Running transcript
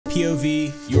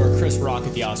POV, you are Chris Rock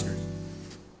at the Oscars.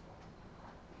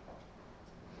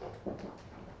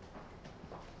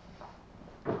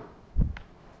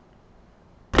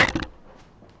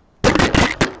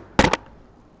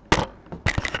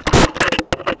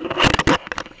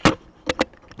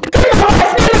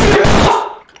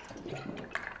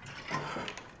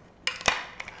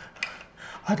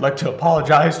 I'd like to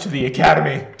apologize to the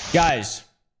Academy. Guys,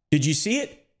 did you see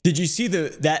it? Did you see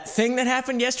that thing that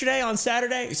happened yesterday on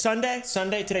Sunday,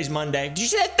 today's Monday. Did you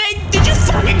see that thing? Did you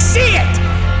fucking see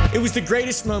it? It was the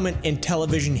greatest moment in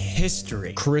television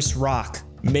history. Chris Rock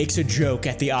makes a joke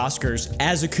at the Oscars,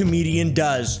 as a comedian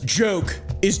does. Joke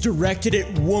is directed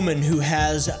at woman who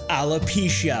has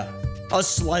alopecia, a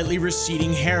slightly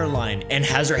receding hairline, and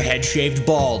has her head shaved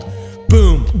bald.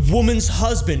 Boom. Woman's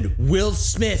husband, Will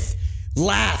Smith,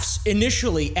 laughs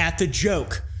initially at the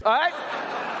joke. All right.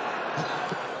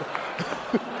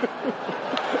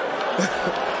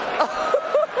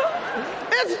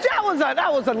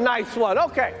 That was a nice one.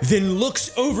 Okay. Then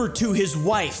looks over to his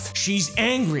wife. She's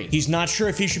angry. He's not sure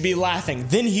if he should be laughing.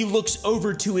 Then he looks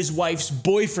over to his wife's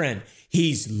boyfriend.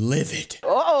 He's livid.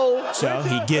 Uh-oh. So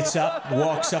he gets up,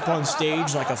 walks up on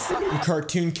stage like a fucking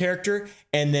cartoon character,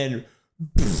 and then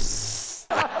oh,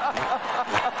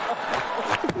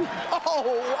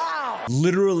 wow.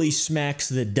 Literally smacks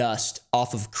the dust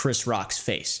off of Chris Rock's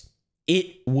face.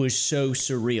 It was so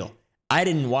surreal. I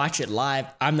didn't watch it live.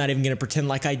 I'm not even going to pretend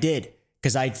like I did,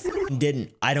 because I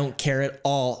didn't. I don't care at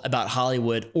all about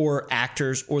Hollywood or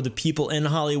actors or the people in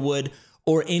Hollywood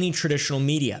or any traditional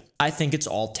media. I think it's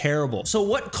all terrible. So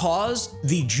what caused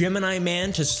the Gemini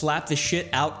Man to slap the shit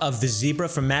out of the zebra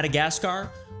from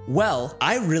Madagascar? Well,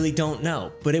 I really don't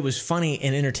know, but it was funny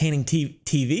and entertaining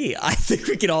TV. I think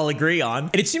we can all agree on.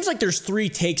 And it seems like there's 3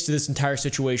 takes to this entire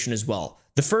situation as well.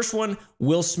 The first one,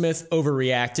 Will Smith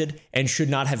overreacted and should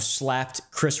not have slapped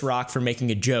Chris Rock for making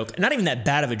a joke. Not even that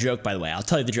bad of a joke, by the way. I'll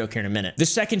tell you the joke here in a minute. The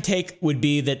second take would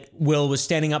be that Will was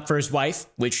standing up for his wife,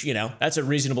 which, you know, that's a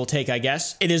reasonable take, I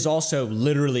guess. It is also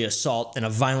literally assault and a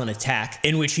violent attack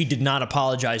in which he did not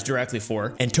apologize directly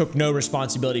for and took no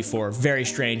responsibility for. Very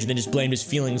strange. And then just blamed his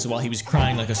feelings while he was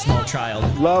crying like a small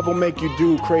child. Love will make you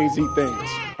do crazy things.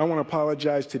 I want to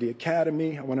apologize to the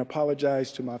Academy. I want to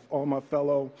apologize to all my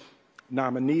fellow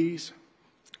nominees.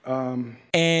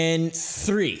 And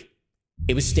 3,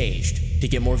 it was staged to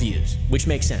get more views, which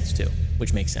makes sense too,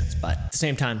 but at the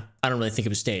same time, I don't really think it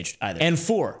was staged either. And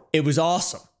 4, it was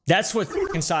awesome. That's what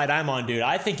side I'm on, dude.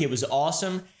 I think it was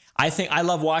awesome. I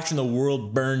love watching the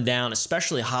world burn down,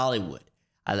 especially Hollywood.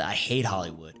 I hate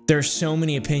Hollywood. There's so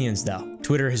many opinions though.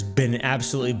 Twitter has been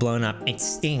absolutely blown up. It's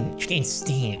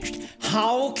staged.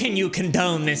 How can you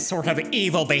condone this sort of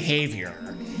evil behavior?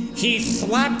 He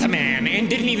slapped a man and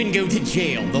didn't even go to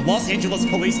jail. The Los Angeles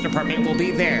Police Department will be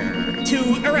there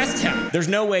to arrest him. There's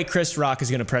no way Chris Rock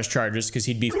is gonna press charges because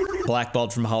he'd be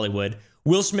blackballed from Hollywood.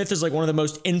 Will Smith is like one of the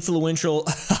most influential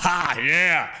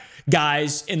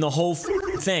guys in the whole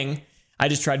thing. I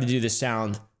just tried to do this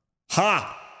sound.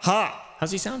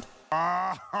 How's he sound?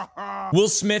 Will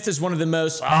Smith is one of the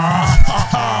most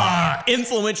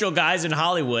influential guys in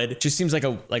Hollywood. Just seems like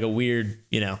a weird,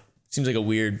 you know, seems like a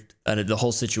weird, the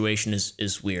whole situation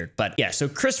is weird. But yeah, so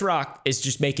Chris Rock is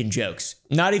just making jokes.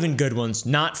 Not even good ones,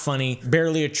 not funny,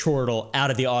 barely a chortle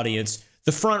out of the audience.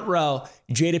 The front row,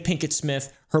 Jada Pinkett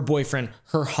Smith, her boyfriend,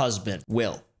 her husband,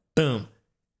 Will. Boom.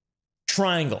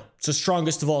 Triangle. It's the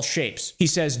strongest of all shapes. He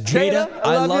says, Jada,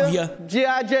 I love you.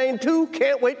 G.I. Jane 2,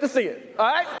 can't wait to see it. All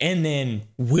right? And then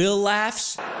Will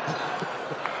laughs.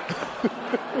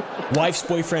 Wife's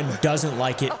boyfriend doesn't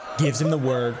like it, gives him the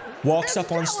word, walks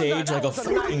up on stage like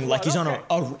like he's on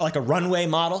a runway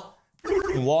model,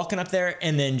 and walking up there,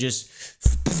 and then just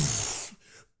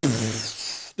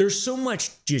there's so much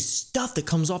just stuff that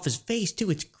comes off his face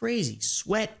too. It's crazy.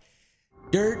 Sweat,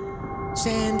 dirt,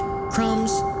 sand,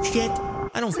 crumbs, shit.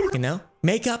 I don't fucking know.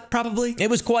 Makeup, probably. It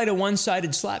was quite a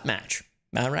one-sided slap match.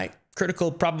 All right.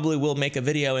 Critical probably will make a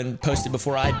video and post it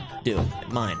before I do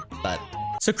mine, but.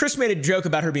 So Chris made a joke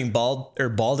about her being bald or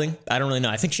balding. I don't really know.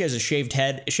 I think she has a shaved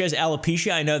head. She has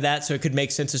alopecia. I know that, so it could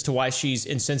make sense as to why she's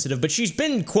insensitive. But she's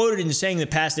been quoted in saying in the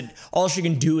past that all she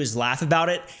can do is laugh about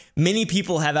it. Many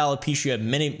people have alopecia.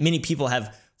 Many people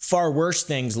have far worse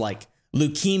things like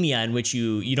leukemia, in which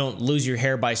you don't lose your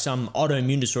hair by some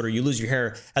autoimmune disorder. You lose your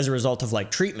hair as a result of like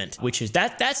treatment, which is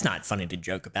that's not funny to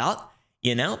joke about,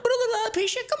 you know. But a little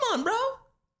alopecia, come on, bro.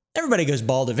 Everybody goes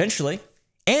bald eventually.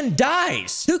 And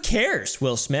dies. Who cares,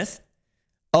 Will Smith?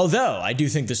 Although, I do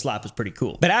think the slap was pretty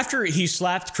cool. But after he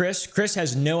slapped Chris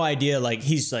has no idea, like,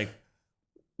 he's like,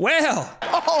 well.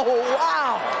 Oh,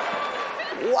 wow.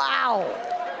 Wow.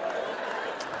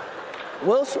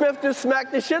 Will Smith just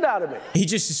smacked the shit out of me. He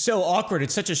just is so awkward.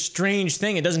 It's such a strange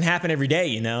thing. It doesn't happen every day,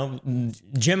 you know?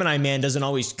 Gemini Man doesn't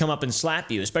always come up and slap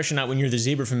you, especially not when you're the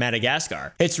zebra from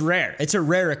Madagascar. It's rare. It's a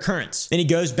rare occurrence. Then he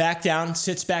goes back down,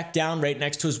 sits back down right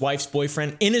next to his wife's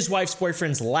boyfriend, in his wife's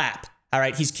boyfriend's lap. All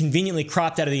right, he's conveniently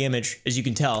cropped out of the image, as you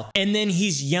can tell. And then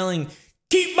he's yelling,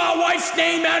 "Keep my wife's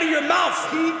name out of your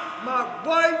mouth!" Keep my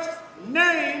wife's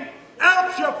name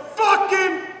out your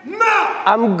fucking mouth!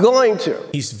 I'm going to.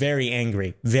 He's very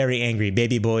angry. Very angry.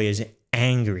 Baby boy is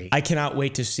angry. I cannot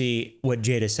wait to see what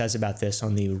Jada says about this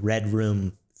on the Red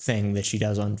Room thing that she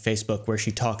does on Facebook, where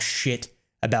she talks shit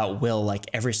about Will like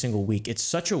every single week. It's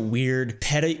such a weird,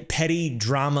 petty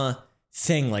drama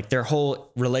thing. Like their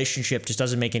whole relationship just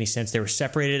doesn't make any sense. They were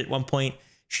separated at one point.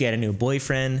 She had a new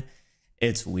boyfriend.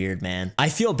 It's weird, man. I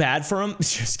feel bad for him.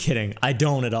 Just kidding. I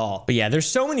don't at all. But yeah, there's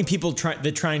so many people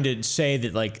trying to say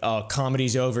that like, oh,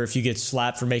 comedy's over if you get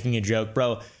slapped for making a joke.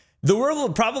 Bro, the world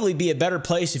would probably be a better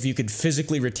place if you could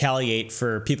physically retaliate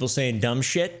for people saying dumb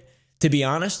shit, to be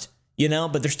honest, you know,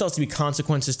 but there still has to be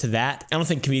consequences to that. I don't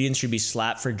think comedians should be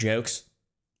slapped for jokes.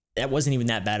 That wasn't even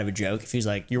that bad of a joke. If he's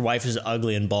like, your wife is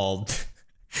ugly and bald,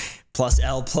 plus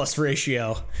L plus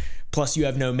ratio, plus you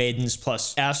have no maidens,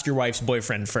 plus ask your wife's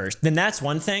boyfriend first, then that's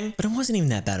one thing, but it wasn't even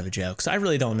that bad of a joke. So I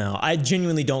really don't know. I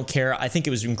genuinely don't care. I think it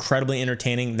was incredibly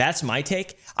entertaining. That's my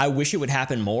take. I wish it would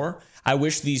happen more. I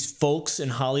wish these folks in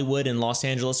Hollywood and Los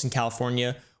Angeles and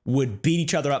California would beat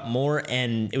each other up more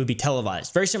and it would be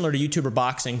televised. Very similar to YouTuber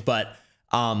boxing, but,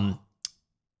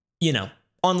 you know,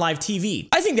 on live TV.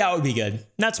 I think that would be good.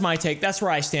 That's my take. That's where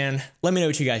I stand. Let me know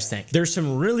what you guys think. There's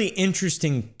some really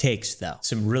interesting takes though.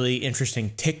 Some really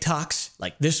interesting TikToks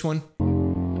like this one.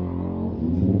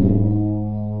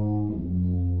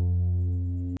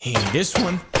 And this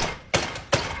one.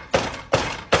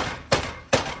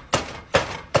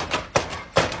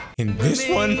 And this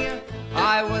one.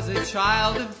 I was a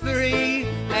child of 3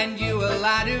 and you a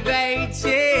lad of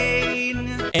 18.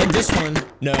 And this one.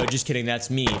 No, just kidding. That's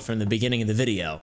me from the beginning of the video.